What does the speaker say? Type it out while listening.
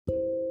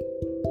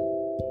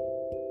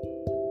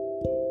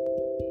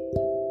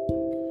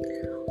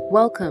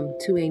Welcome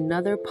to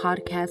another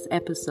podcast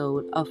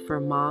episode of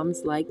For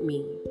Moms Like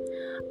Me.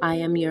 I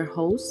am your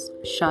host,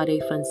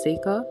 Sade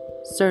Fonseca,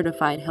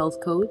 certified health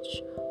coach,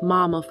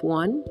 mom of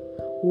one,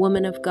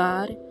 woman of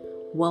God,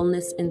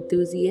 wellness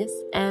enthusiast,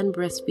 and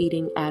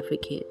breastfeeding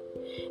advocate.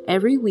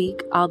 Every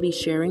week, I'll be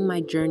sharing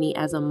my journey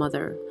as a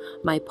mother,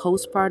 my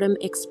postpartum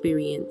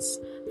experience,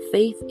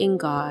 faith in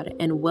God,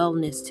 and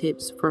wellness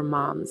tips for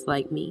moms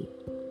like me.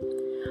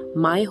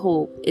 My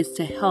hope is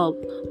to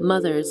help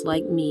mothers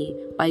like me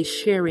by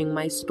sharing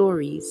my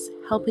stories,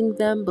 helping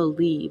them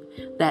believe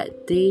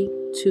that they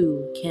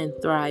too can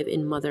thrive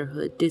in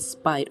motherhood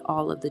despite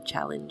all of the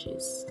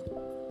challenges.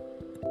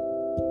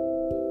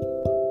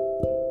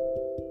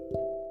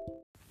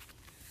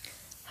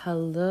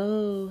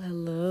 Hello.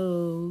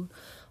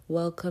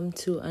 Welcome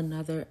to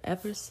another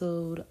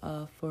episode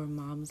of For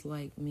Moms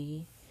Like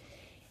Me.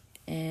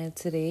 And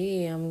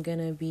today I'm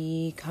going to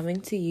be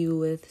coming to you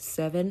with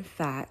 7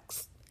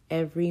 facts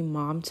every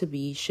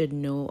mom-to-be should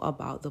know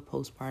about the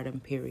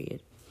postpartum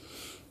period.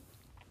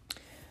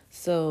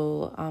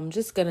 So I'm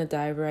just going to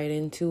dive right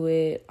into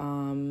it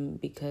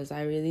because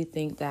I really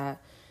think that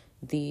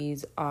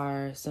these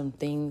are some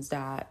things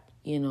that,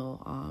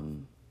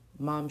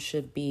 moms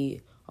should be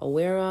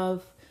aware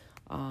of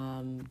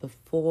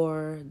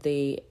before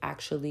they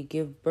actually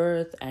give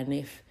birth. And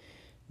if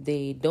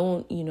they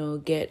don't,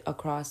 get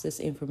across this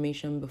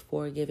information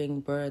before giving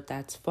birth,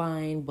 that's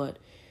fine. But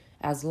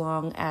as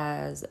long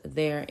as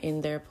they're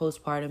in their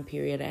postpartum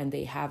period and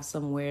they have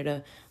somewhere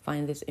to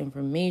find this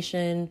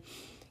information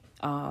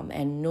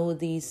and know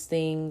these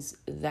things,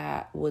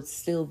 that would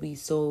still be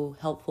so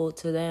helpful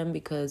to them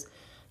because,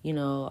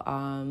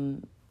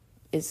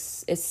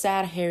 it's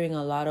sad hearing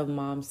a lot of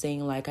moms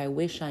saying like, I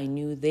wish I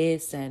knew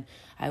this and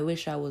I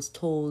wish I was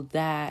told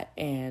that,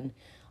 and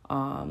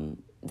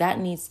that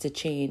needs to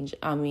change.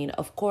 I mean,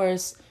 of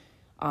course,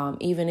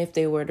 even if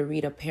they were to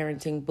read a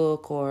parenting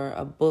book or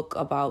a book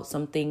about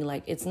something,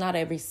 like it's not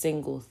every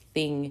single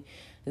thing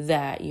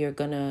that you're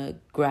gonna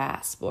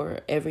grasp or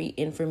every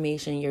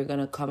information you're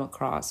gonna come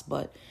across.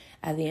 But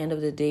at the end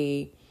of the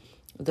day,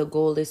 the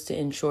goal is to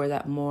ensure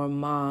that more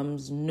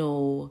moms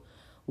know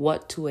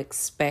what to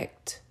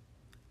expect,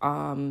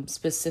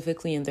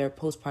 specifically in their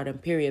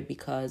postpartum period,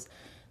 because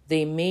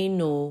they may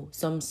know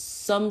some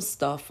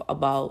stuff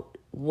about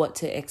what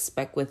to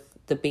expect with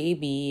the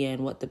baby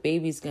and what the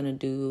baby's gonna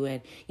do.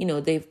 And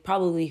they've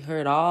probably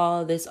heard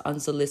all this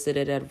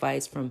unsolicited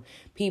advice from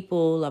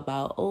people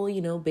about,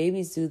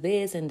 babies do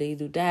this and they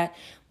do that,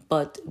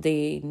 but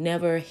they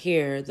never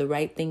hear the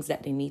right things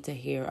that they need to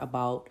hear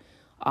about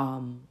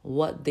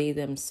what they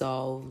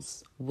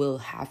themselves will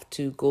have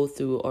to go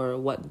through or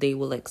what they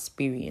will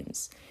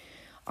experience.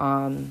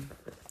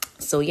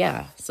 So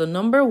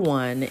number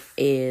 1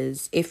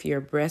 is, if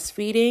you're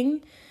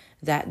breastfeeding,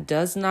 that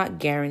does not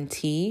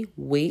guarantee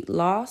weight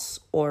loss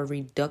or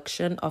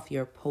reduction of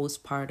your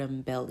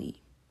postpartum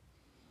belly.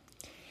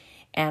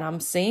 And I'm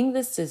saying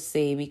this to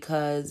say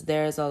because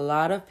there's a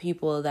lot of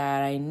people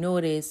that I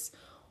notice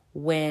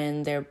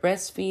when they're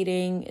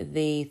breastfeeding,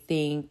 they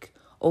think,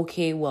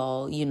 okay,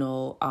 well,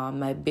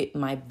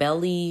 my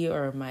belly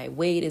or my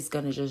weight is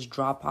going to just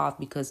drop off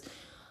because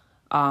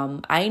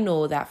I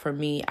know that for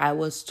me, I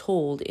was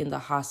told in the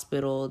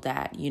hospital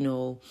that,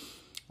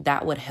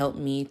 that would help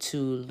me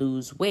to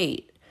lose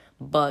weight.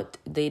 But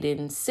they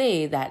didn't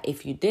say that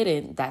if you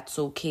didn't, that's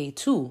okay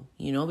too,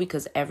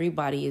 because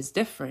everybody is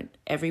different.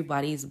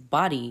 Everybody's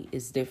body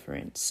is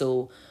different.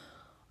 So,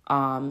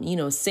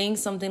 saying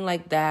something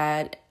like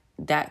that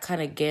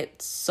kind of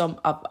gets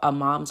a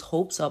mom's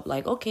hopes up,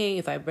 like, okay,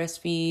 if I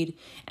breastfeed,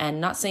 and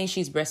not saying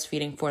she's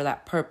breastfeeding for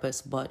that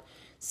purpose, but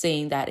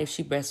saying that if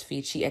she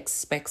breastfeeds, she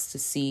expects to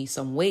see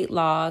some weight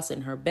loss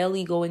and her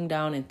belly going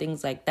down and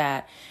things like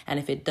that. And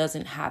if it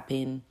doesn't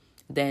happen,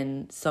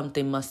 then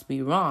something must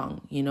be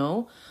wrong,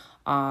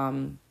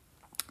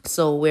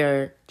 So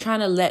we're trying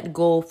to let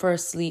go,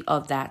 firstly,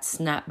 of that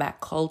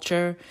snapback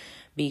culture,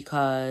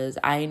 because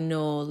I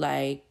know,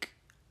 like,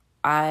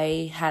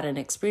 I had an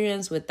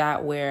experience with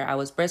that where I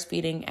was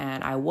breastfeeding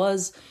and I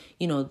was,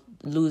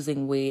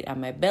 losing weight and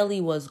my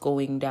belly was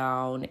going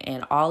down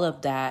and all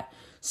of that.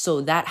 So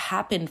that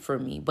happened for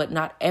me, but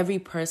not every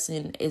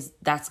person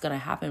that's going to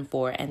happen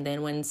for. And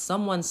then when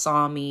someone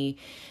saw me,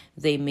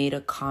 they made a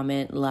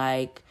comment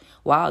like,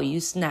 wow, you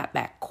snap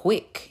back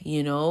quick,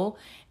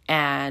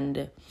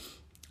 and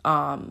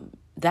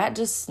that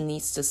just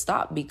needs to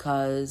stop,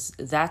 because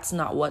that's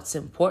not what's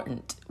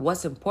important.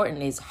 What's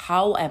important is,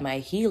 how am I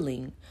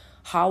healing?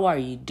 How are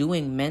you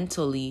doing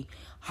mentally?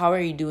 How are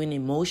you doing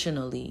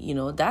emotionally?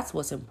 That's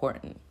what's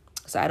important.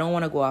 So I don't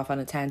want to go off on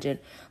a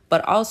tangent,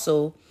 but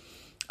also,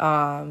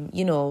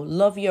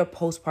 love your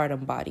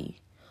postpartum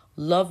body.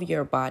 Love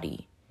your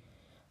body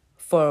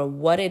for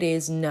what it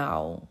is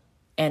now,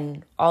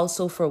 and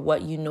also for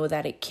what you know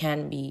that it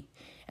can be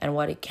and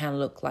what it can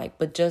look like.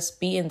 But just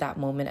be in that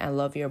moment and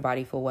love your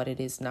body for what it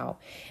is now,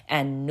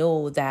 and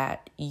know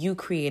that you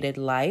created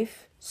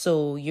life.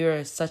 So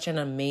you're such an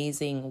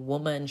amazing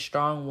woman,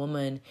 strong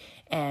woman,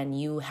 and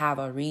you have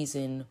a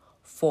reason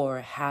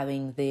for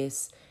having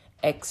this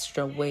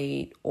extra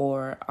weight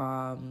or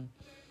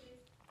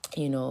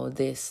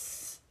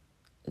this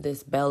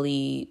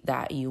belly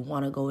that you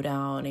want to go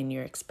down and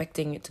you're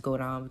expecting it to go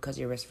down because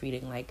you're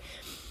breastfeeding, like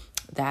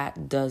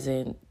that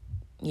doesn't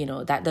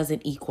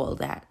equal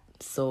that.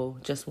 So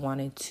just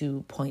wanted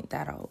to point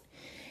that out.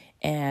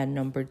 And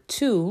number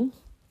 2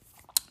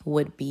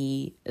 would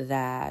be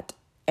that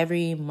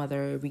every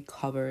mother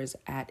recovers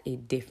at a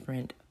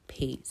different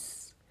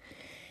pace.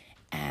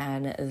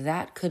 And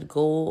that could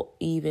go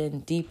even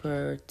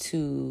deeper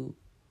to,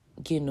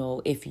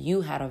 if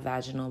you had a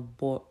vaginal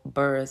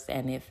birth,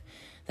 and if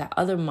that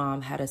other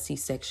mom had a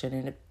C-section,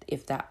 and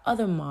if that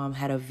other mom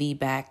had a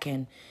VBAC,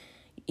 and,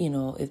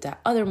 if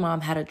that other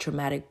mom had a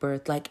traumatic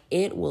birth, like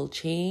it will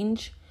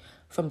change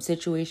from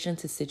situation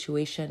to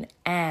situation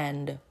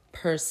and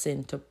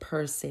person to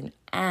person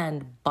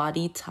and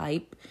body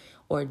type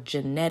or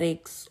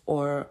genetics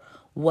or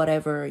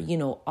whatever,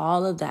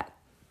 all of that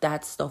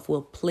stuff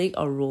will play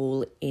a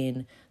role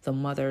in the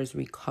mother's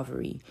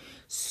recovery.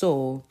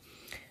 So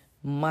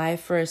my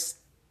first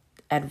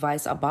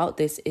advice about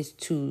this is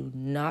to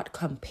not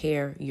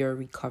compare your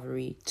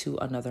recovery to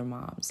another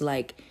mom's.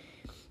 Like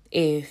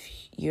if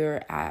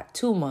you're at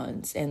 2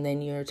 months and then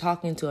you're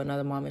talking to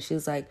another mom and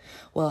she's like,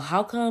 well,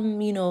 how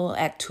come,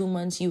 at 2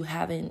 months you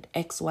haven't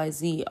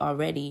XYZ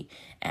already?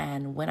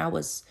 And when I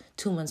was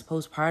 2 months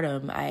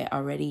postpartum, I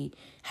already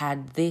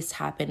had this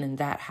happen and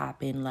that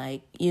happen.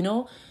 Like,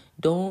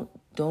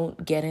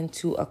 don't get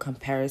into a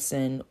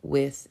comparison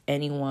with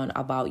anyone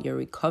about your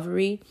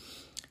recovery.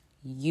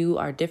 You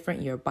are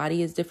different. Your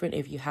body is different.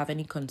 If you have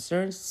any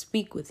concerns,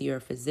 speak with your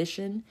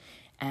physician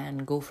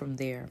and go from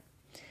there.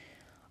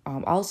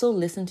 Also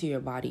listen to your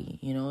body,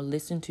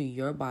 listen to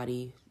your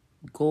body.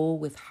 Go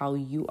with how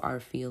you are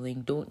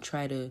feeling. Don't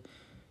try to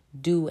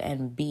do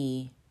and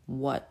be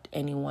what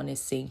anyone is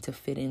saying to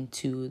fit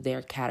into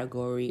their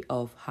category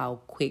of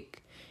how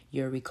quick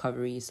your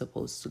recovery is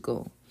supposed to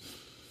go.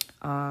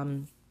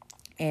 And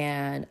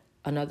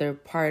another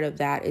part of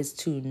that is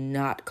to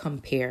not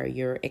compare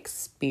your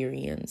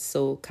experience.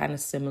 So kind of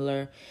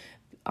similar,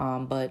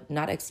 but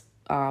not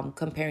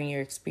comparing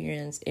your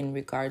experience in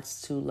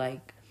regards to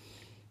like,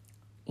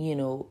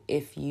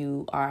 if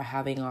you are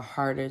having a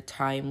harder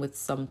time with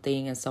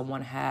something and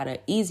someone had an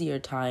easier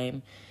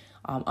time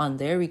on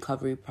their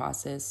recovery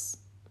process,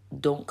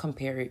 don't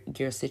compare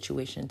your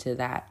situation to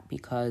that,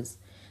 because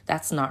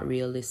that's not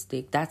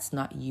realistic. That's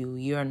not you.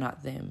 You're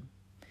not them.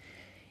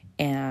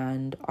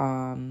 And,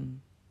 I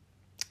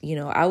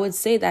would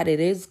say that it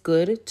is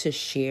good to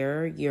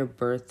share your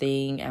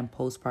birthing and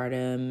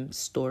postpartum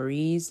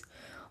stories,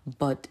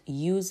 but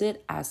use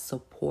it as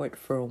support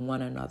for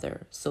one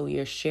another. So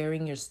you're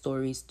sharing your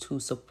stories to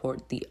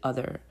support the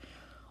other,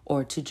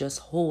 or to just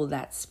hold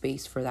that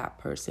space for that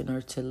person,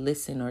 or to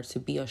listen, or to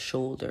be a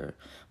shoulder,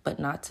 but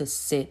not to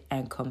sit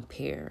and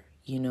compare.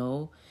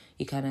 You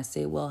kind of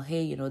say, well,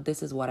 hey,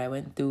 this is what I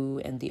went through,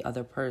 and the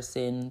other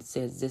person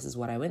says, this is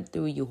what I went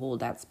through. You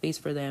hold that space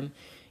for them.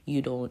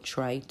 You don't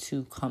try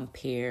to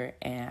compare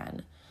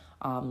and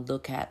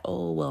look at,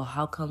 oh, well,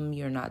 how come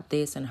you're not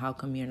this and how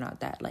come you're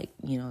not that? Like,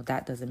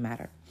 that doesn't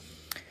matter.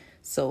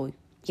 So,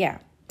 yeah.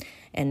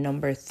 And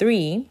number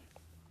 3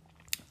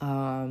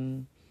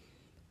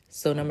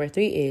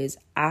 is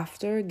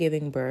after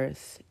giving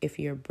birth, if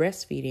you're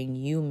breastfeeding,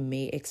 you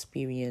may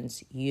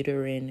experience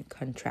uterine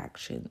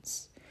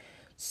contractions.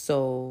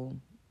 So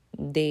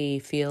they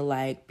feel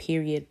like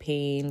period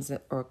pains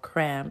or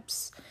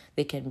cramps.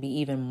 They can be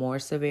even more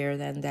severe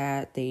than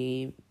that.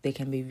 They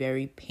can be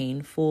very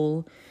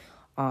painful,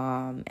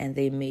 and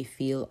they may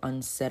feel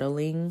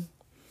unsettling.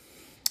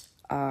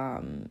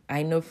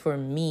 I know for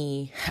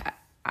me,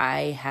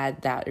 I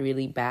had that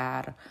really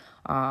bad.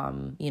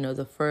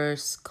 The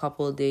first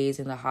couple of days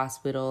in the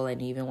hospital,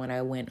 and even when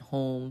I went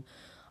home,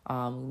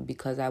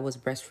 because I was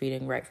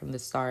breastfeeding right from the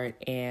start,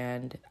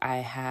 and I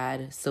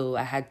had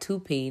 2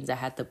 pains. I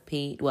had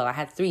I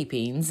had 3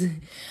 pains.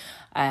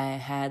 I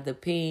had the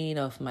pain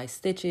of my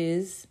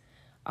stitches,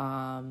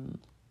 and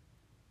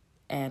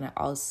I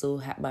also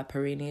had my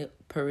perineal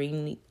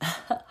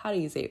how do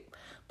you say it?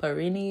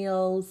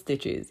 Perineal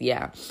stitches.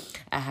 Yeah,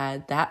 I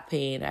had that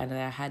pain, and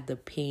I had the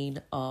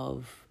pain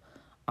of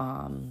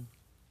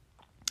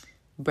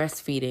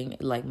breastfeeding,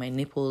 like my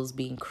nipples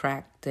being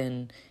cracked,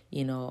 and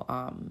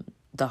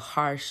the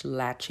harsh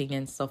latching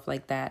and stuff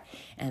like that.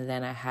 And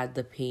then I had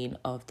the pain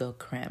of the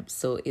cramps.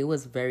 So it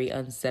was very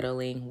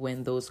unsettling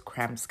when those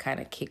cramps kind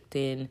of kicked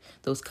in,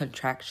 those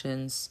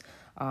contractions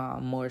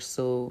more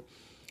so.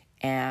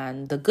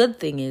 And the good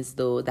thing is,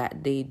 though,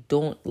 that they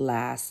don't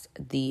last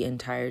the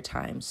entire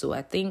time. So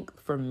I think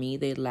for me,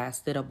 they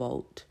lasted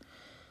about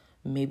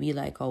maybe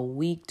like a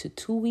week to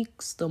 2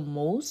 weeks the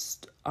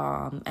most.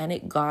 And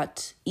it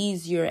got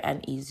easier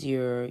and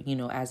easier,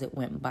 as it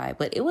went by.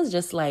 But it was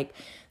just like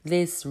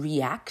this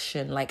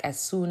reaction, like as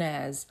soon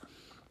as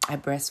I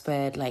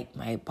breastfed, like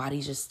my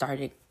body just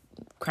started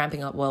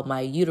cramping up. Well,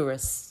 my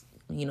uterus,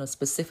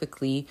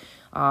 specifically,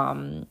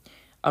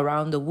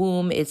 around the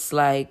womb, it's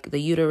like the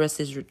uterus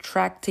is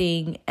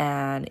retracting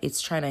and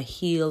it's trying to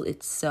heal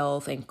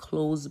itself and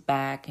close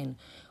back and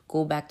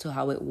go back to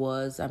how it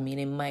was. I mean,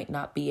 it might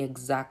not be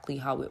exactly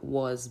how it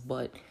was,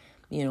 but,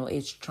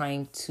 it's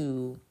trying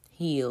to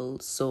heal.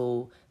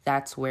 So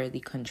that's where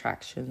the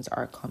contractions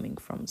are coming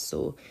from.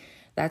 So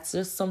that's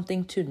just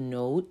something to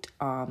note.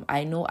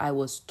 I know I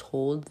was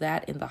told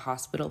that in the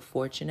hospital,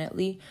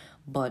 fortunately,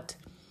 but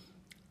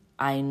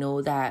I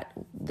know that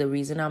the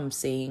reason I'm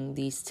saying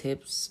these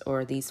tips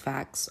or these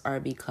facts are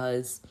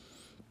because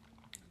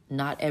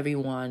not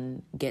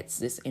everyone gets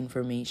this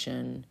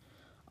information.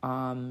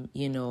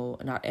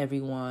 Not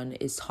everyone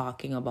is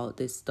talking about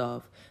this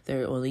stuff.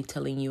 They're only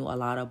telling you a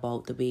lot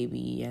about the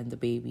baby and the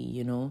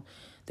baby.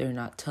 They're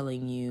not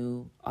telling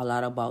you a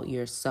lot about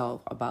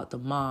yourself, about the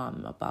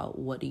mom, about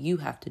what do you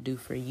have to do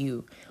for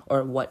you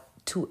or what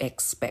to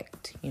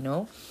expect.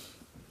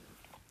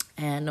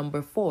 And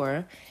number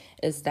 4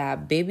 is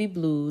that baby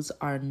blues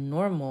are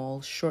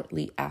normal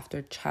shortly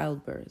after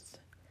childbirth.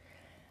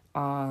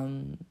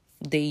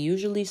 They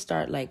usually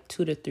start like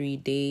 2 to 3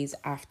 days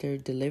after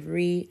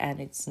delivery, and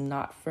it's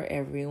not for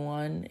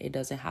everyone. It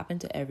doesn't happen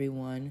to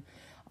everyone.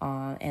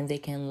 And they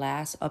can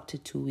last up to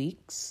 2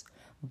 weeks.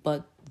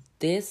 But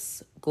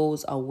this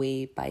goes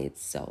away by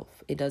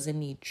itself. It doesn't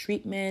need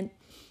treatment.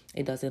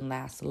 It doesn't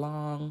last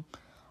long.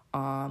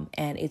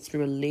 And it's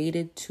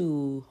related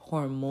to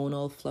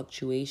hormonal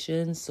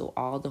fluctuations. So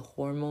all the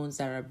hormones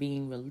that are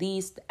being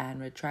released and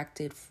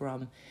retracted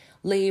from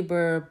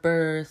labor,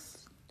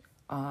 birth,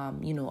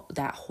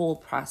 that whole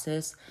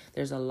process,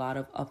 there's a lot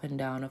of up and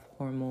down of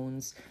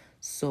hormones.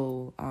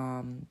 So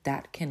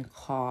that can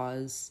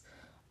cause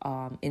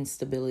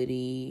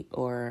instability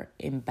or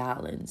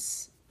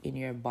imbalance in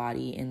your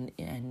body.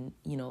 And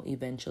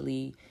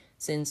eventually,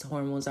 since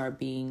hormones are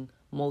being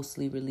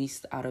mostly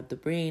released out of the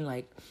brain,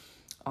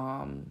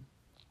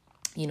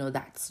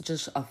 that's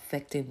just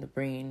affecting the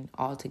brain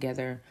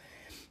altogether.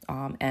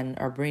 And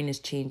our brain is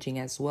changing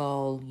as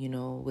well,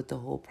 with the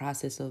whole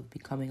process of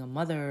becoming a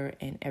mother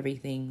and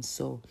everything.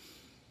 So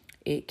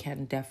it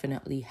can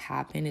definitely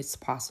happen. It's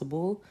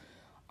possible.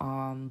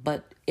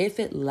 But if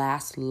it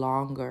lasts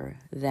longer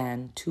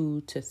than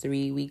 2 to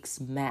 3 weeks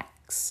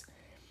max,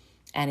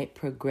 and it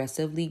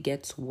progressively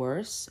gets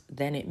worse,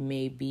 then it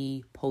may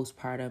be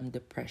postpartum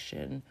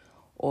depression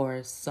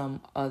or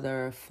some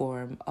other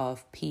form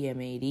of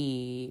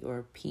PMAD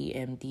or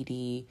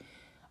PMDD,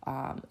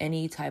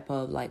 any type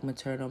of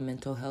maternal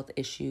mental health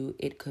issue.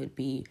 It could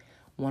be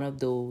one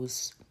of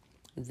those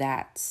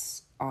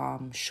that's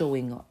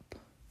showing up.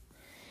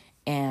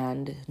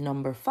 And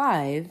number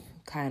 5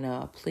 kind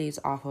of plays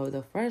off of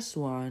the first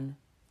one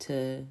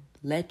to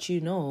let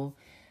you know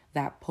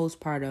that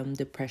postpartum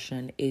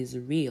depression is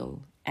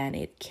real and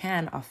it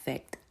can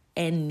affect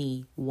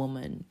any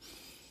woman.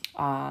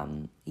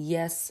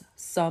 Yes,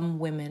 some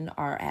women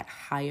are at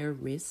higher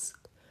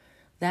risk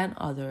than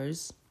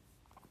others.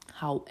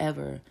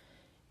 However,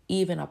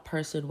 even a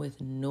person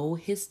with no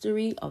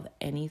history of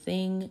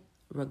anything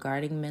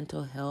regarding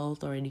mental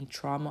health or any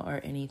trauma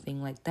or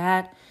anything like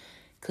that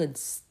could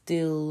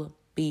still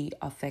be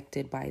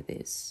affected by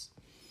this.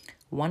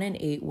 1 in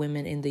 8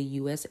 women in the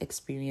U.S.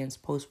 experience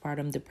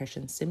postpartum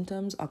depression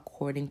symptoms,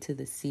 according to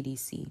the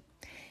CDC.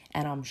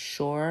 And I'm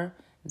sure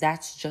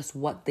that's just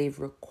what they've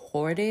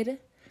recorded.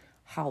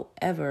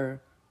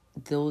 However,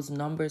 those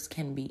numbers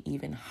can be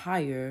even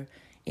higher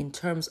in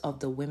terms of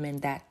the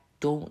women that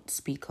don't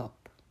speak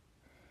up.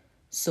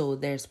 So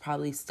there's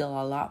probably still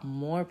a lot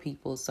more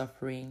people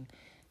suffering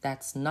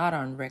that's not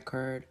on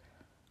record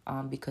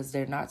because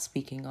they're not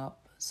speaking up.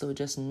 So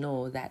just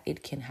know that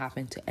it can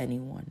happen to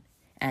anyone.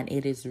 And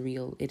it is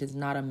real. It is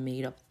not a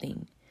made-up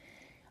thing.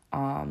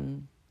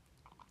 And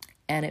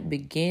it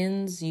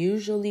begins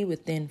usually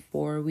within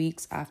 4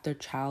 weeks after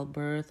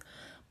childbirth,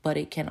 but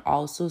it can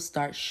also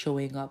start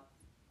showing up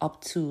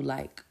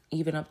to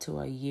even up to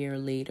a year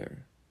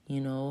later,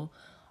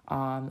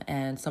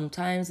 and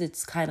sometimes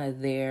it's kind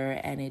of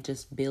there and it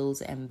just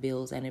builds and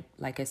builds, and it,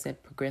 like I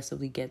said,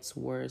 progressively gets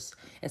worse,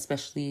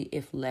 especially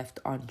if left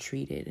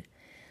untreated.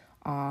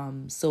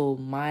 So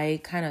my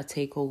kind of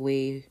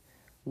takeaway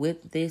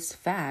with this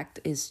fact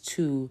is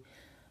to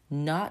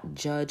not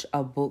judge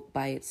a book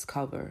by its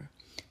cover.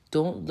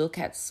 Don't look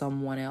at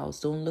someone else.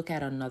 Don't look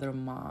at another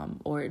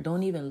mom, or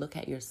don't even look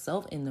at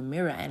yourself in the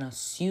mirror and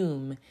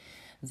assume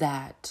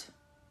that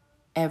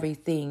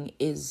everything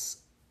is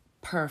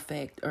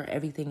perfect or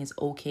everything is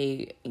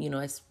okay,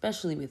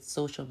 especially with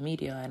social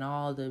media and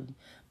all the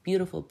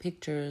beautiful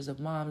pictures of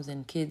moms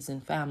and kids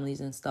and families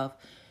and stuff.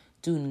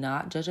 Do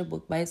not judge a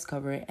book by its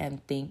cover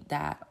and think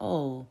that,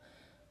 oh,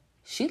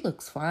 she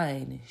looks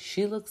fine.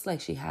 She looks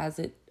like she has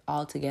it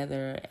all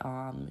together.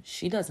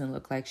 She doesn't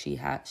look like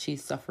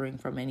she's suffering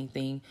from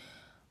anything.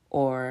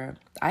 Or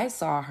I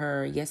saw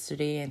her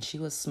yesterday and she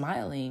was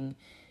smiling,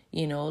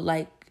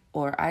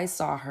 or I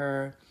saw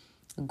her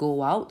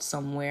go out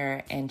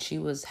somewhere and she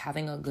was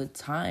having a good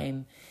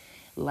time.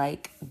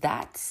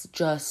 That's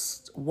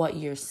just what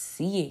you're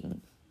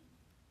seeing.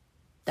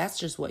 That's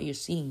just what you're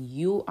seeing.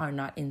 You are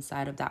not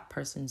inside of that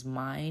person's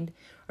mind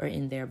or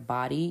in their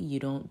body. You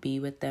don't be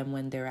with them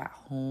when they're at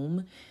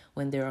home,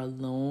 when they're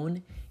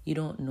alone, you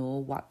don't know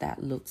what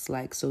that looks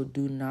like. So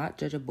do not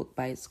judge a book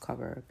by its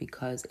cover,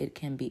 because it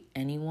can be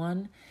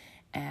anyone.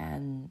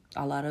 And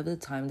a lot of the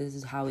time, this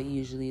is how it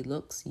usually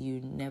looks. You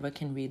never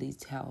can really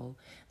tell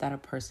that a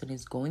person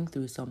is going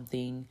through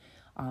something,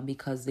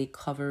 because they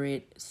cover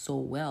it so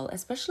well,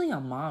 especially a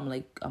mom.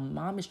 Like, a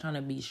mom is trying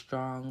to be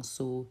strong.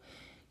 So,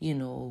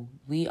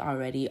 we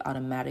already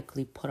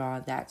automatically put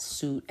on that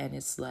suit, and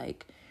it's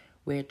like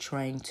we're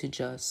trying to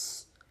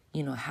just,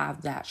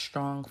 have that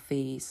strong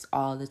face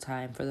all the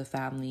time for the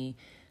family,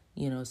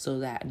 so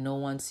that no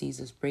one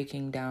sees us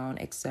breaking down,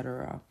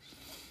 etc.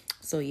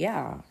 So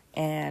yeah,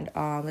 and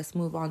let's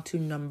move on to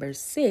number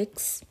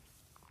 6,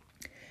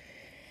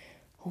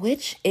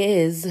 which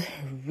is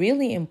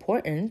really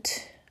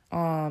important,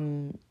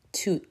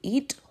 to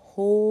eat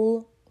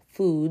whole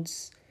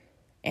foods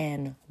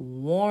and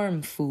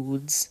warm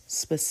foods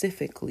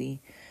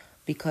specifically,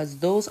 because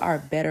those are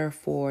better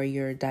for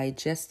your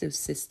digestive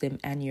system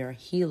and your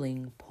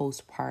healing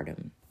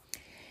postpartum.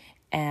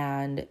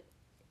 And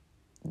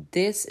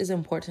this is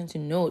important to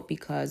note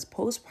because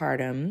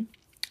postpartum,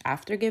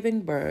 after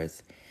giving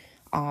birth,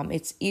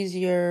 it's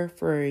easier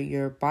for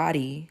your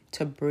body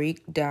to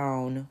break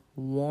down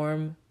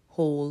warm,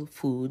 whole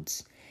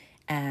foods,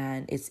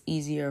 and it's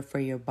easier for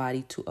your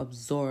body to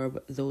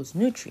absorb those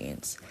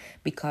nutrients,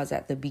 because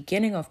at the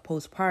beginning of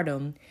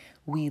postpartum,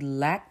 we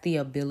lack the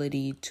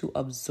ability to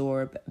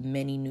absorb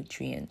many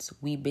nutrients.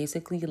 We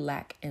basically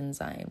lack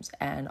enzymes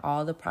and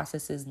all the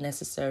processes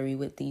necessary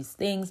with these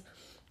things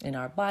in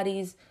our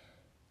bodies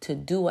to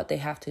do what they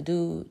have to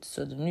do,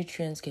 so the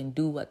nutrients can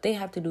do what they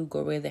have to do,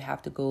 go where they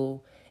have to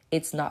go.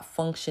 It's not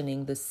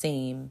functioning the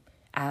same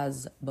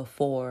as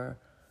before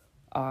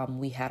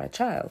we had a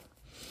child.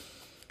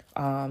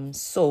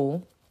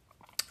 So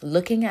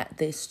looking at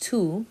this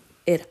too,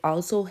 it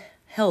also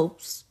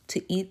helps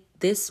to eat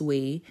this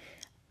way,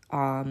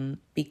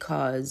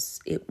 because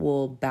it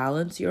will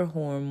balance your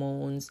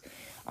hormones,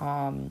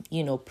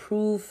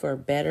 prove for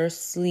better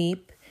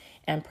sleep,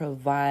 and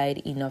provide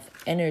enough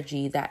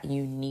energy that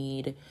you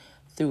need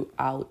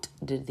throughout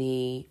the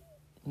day,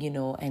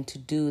 and to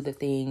do the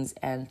things,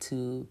 and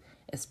to,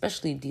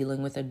 especially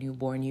dealing with a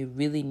newborn, you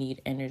really need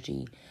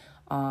energy.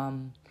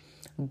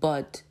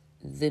 But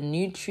the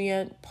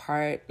nutrient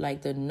part,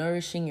 like the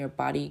nourishing your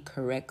body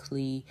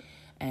correctly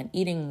and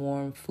eating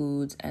warm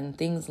foods and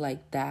things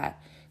like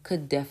that,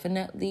 could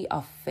definitely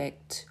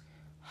affect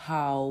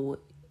how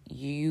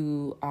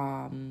you,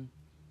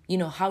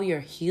 how your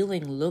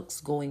healing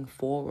looks going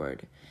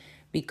forward.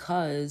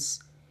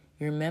 Because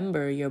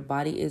remember, your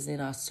body is in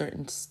a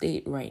certain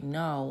state right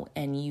now,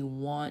 and you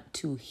want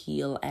to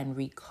heal and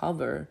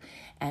recover,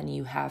 and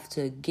you have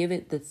to give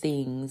it the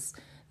things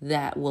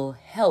that will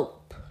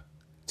help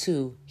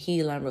to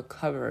heal and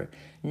recover,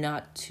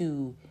 not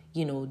to,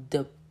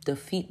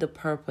 defeat the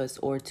purpose,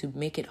 or to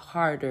make it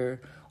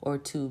harder, or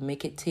to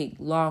make it take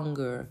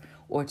longer,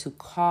 or to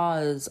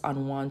cause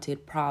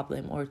unwanted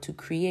problem, or to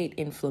create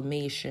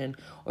inflammation,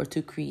 or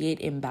to create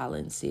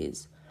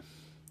imbalances,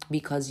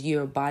 because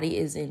your body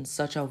is in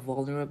such a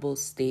vulnerable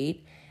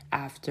state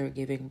after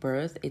giving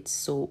birth. It's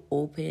so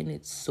open.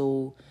 It's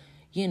so,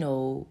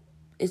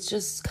 it's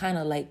just kind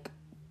of like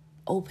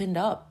opened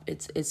up.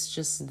 It's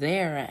just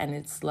there, and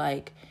it's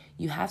like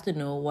you have to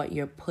know what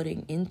you're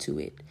putting into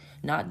it.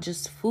 Not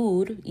just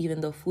food,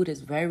 even though food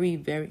is very,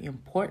 very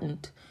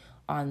important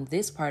on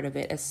this part of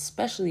it,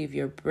 especially if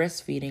you're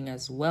breastfeeding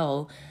as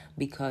well,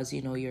 because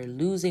you're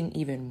losing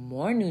even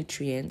more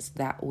nutrients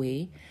that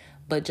way.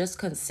 But just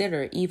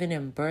consider, even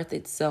in birth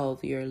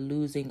itself, you're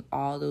losing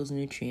all those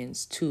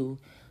nutrients too.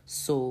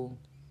 So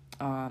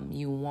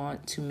you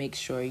want to make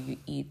sure you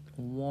eat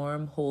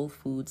warm, whole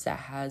foods that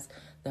has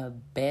the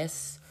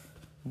best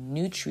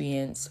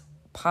nutrients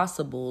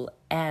possible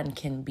and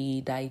can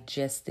be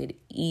digested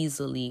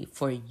easily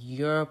for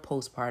your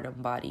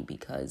postpartum body,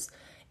 because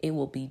it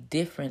will be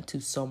different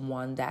to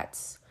someone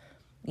that's,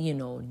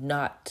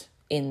 not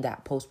in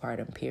that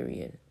postpartum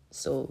period.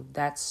 So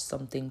that's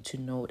something to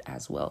note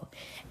as well.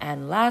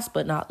 And last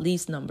but not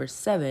least, number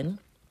 7,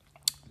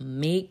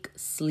 make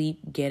sleep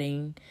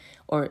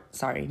or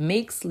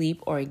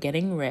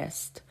getting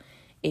rest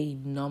a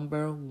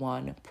number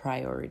 1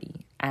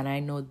 priority. And I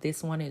know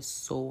this one is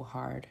so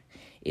hard.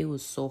 It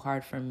was so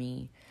hard for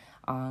me.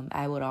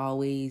 I would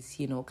always,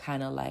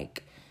 kind of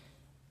like,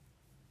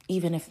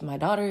 even if my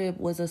daughter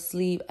was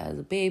asleep as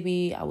a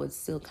baby, I would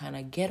still kind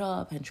of get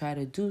up and try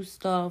to do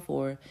stuff,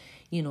 or,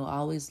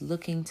 always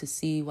looking to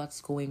see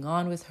what's going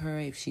on with her,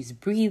 if she's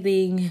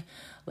breathing,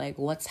 like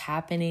what's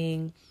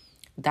happening.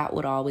 That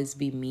would always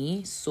be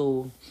me.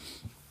 So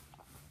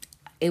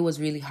it was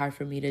really hard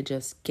for me to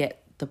just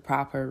get the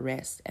proper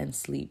rest and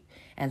sleep.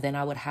 And then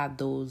I would have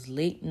those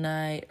late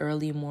night,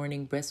 early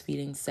morning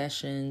breastfeeding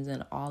sessions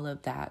and all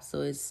of that.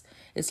 So it's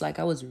like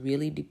I was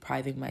really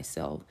depriving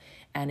myself,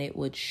 and it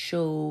would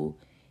show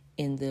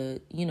in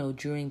the,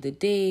 during the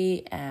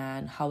day,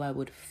 and how I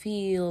would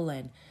feel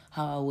and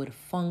how I would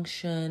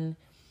function.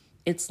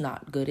 it's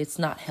not good. It's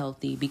not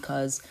healthy,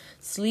 because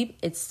sleep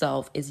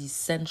itself is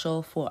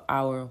essential for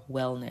our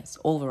wellness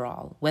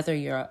overall. Whether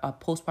you're a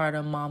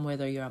postpartum mom,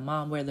 whether you're a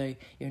mom, whether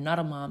you're not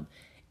a mom,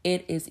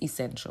 it is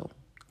essential.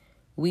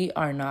 We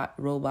are not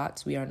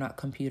robots. We are not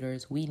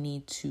computers. We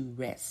need to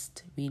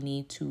rest. We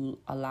need to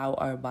allow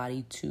our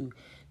body to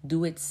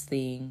do its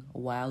thing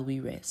while we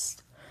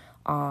rest.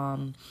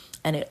 And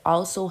it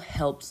also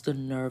helps the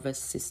nervous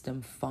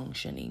system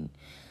functioning.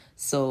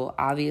 So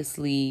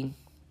obviously,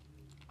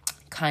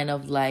 kind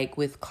of like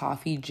with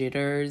coffee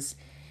jitters,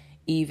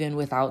 even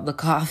without the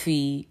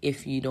coffee,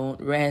 if you don't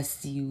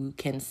rest, you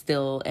can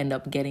still end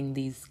up getting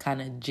these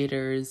kind of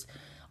jitters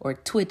or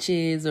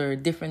twitches or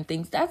different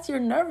things. That's your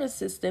nervous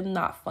system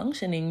not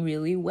functioning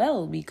really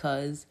well,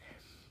 because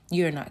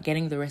you're not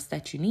getting the rest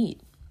that you need.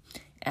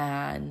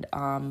 And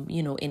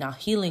in a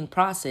healing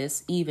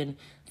process, even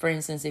for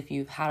instance, if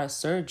you've had a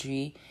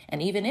surgery,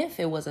 and even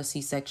if it was a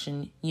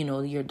C-section,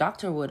 your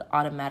doctor would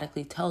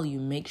automatically tell you,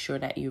 make sure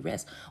that you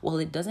rest. Well,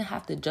 it doesn't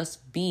have to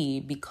just be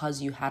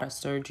because you had a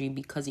surgery,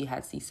 because you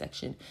had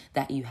C-section,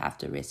 that you have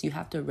to rest. You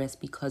have to rest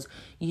because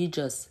you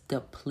just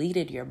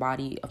depleted your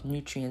body of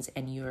nutrients,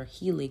 and you're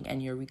healing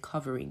and you're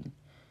recovering.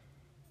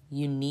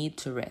 You need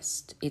to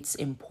rest. It's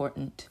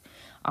important.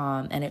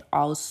 And it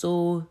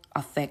also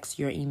affects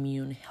your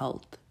immune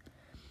health.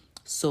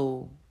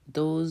 So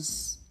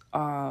those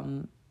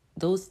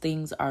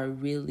things are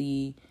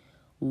really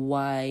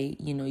why,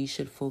 you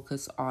should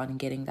focus on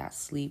getting that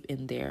sleep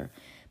in there.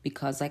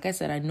 Because like I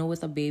said, I know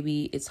with a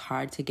baby, it's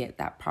hard to get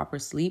that proper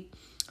sleep,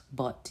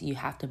 but you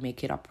have to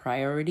make it a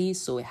priority.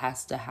 So it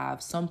has to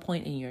have some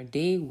point in your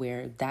day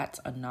where that's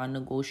a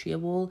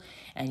non-negotiable,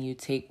 and you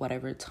take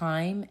whatever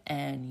time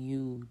and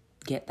you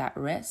get that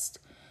rest.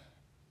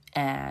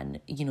 And,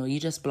 you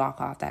just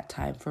block off that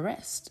time for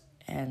rest.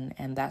 And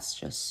that's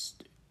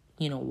just,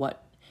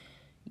 what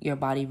your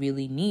body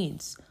really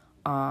needs.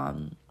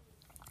 And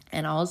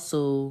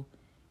also,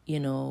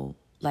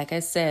 like I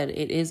said,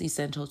 it is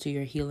essential to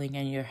your healing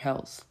and your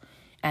health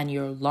and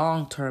your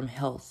long-term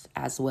health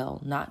as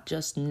well. Not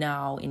just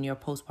now in your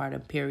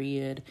postpartum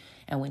period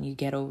and when you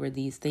get over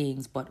these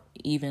things, but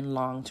even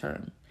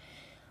long-term.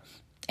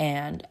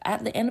 And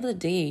at the end of the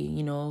day,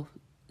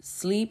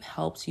 sleep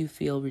helps you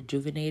feel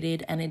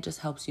rejuvenated, and it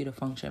just helps you to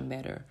function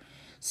better.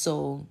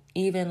 So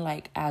even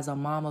like as a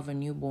mom of a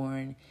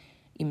newborn,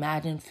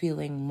 imagine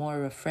feeling more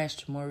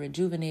refreshed, more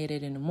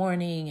rejuvenated in the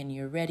morning, and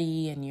you're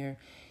ready, and you're,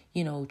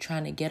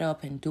 trying to get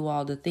up and do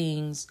all the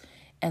things.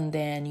 And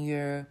then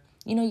you're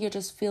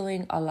just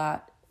feeling a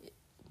lot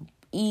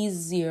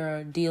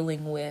easier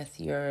dealing with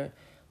your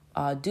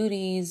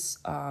duties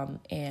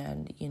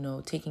and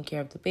taking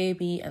care of the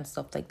baby and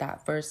stuff like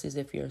that, versus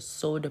if you're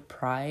so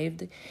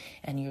deprived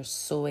and you're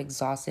so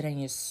exhausted and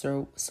you're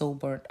so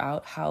burnt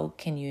out. How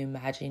can you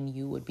imagine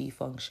you would be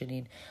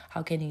functioning?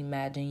 How can you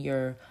imagine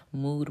your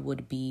mood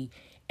would be,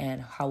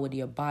 and how would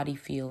your body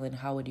feel, and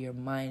how would your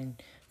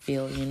mind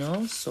feel?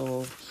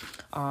 So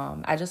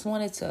I just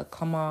wanted to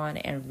come on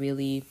and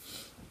really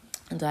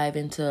dive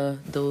into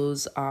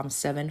those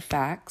 7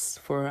 facts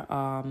for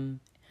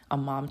a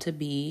mom to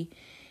be.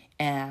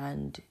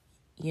 And,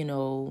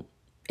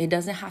 it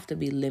doesn't have to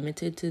be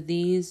limited to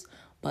these,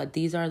 but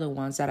these are the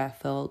ones that I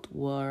felt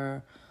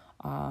were,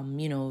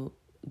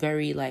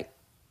 very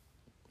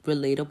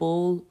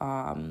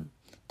relatable,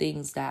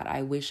 things that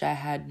I wish I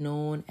had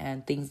known,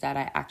 and things that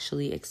I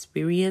actually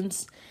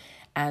experienced,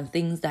 and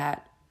things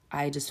that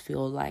I just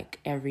feel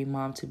like every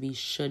mom to be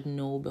should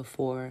know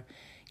before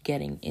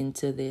getting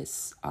into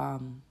this,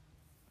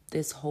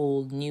 this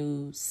whole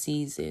new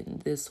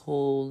season, this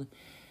whole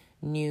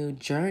new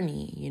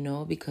journey,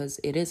 because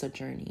it is a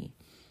journey.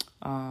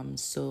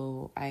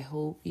 So I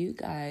hope you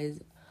guys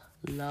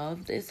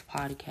love this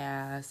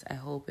podcast. I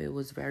hope it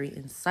was very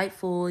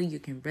insightful. You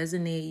can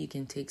resonate, you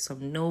can take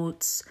some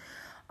notes,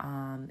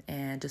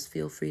 and just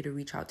feel free to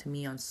reach out to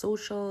me on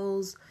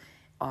socials.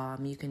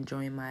 You can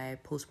join my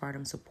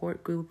postpartum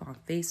support group on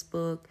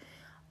Facebook.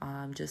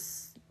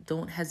 Just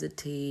don't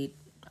hesitate.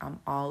 I'm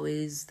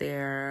always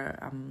there.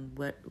 I'm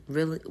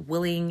really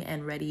willing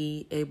and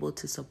ready, able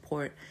to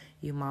support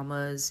you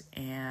mamas.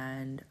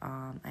 And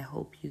I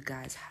hope you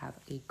guys have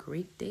a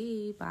great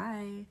day.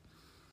 Bye.